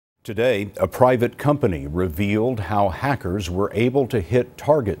Today, a private company revealed how hackers were able to hit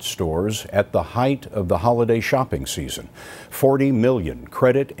Target stores at the height of the holiday shopping season. 40 million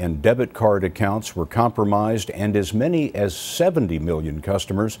credit and debit card accounts were compromised, and as many as 70 million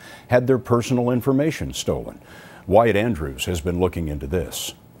customers had their personal information stolen. Wyatt Andrews has been looking into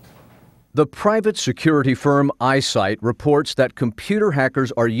this. The private security firm iSight reports that computer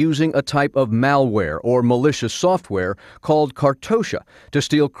hackers are using a type of malware or malicious software called KAPTOXA to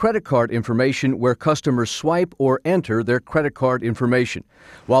steal credit card information where customers swipe or enter their credit card information.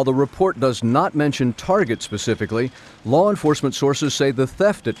 While the report does not mention Target specifically, law enforcement sources say the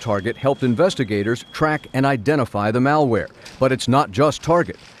theft at Target helped investigators track and identify the malware. But it's not just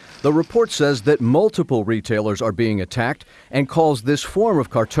Target. The report says that multiple retailers are being attacked and calls this form of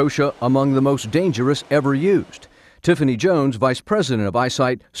KAPTOXA among the most dangerous ever used. Tiffany Jones, vice president of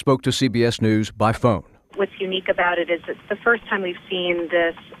iSight, spoke to CBS News by phone. What's unique about it is it's the first time we've seen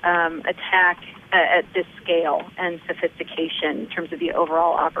this attack at this scale and sophistication in terms of the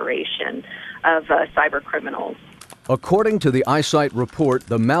overall operation of cyber criminals. According to the iSight report,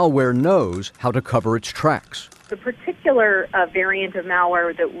 the malware knows how to cover its tracks. The particular variant of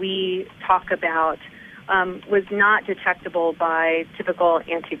malware that we talk about was not detectable by typical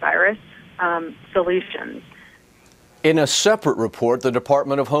antivirus solutions. In a separate report, the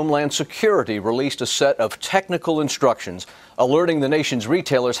Department of Homeland Security released a set of technical instructions alerting the nation's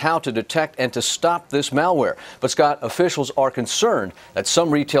retailers how to detect and to stop this malware. But, Scott, officials are concerned that some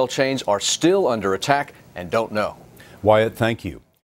retail chains are still under attack and don't know. Wyatt, thank you.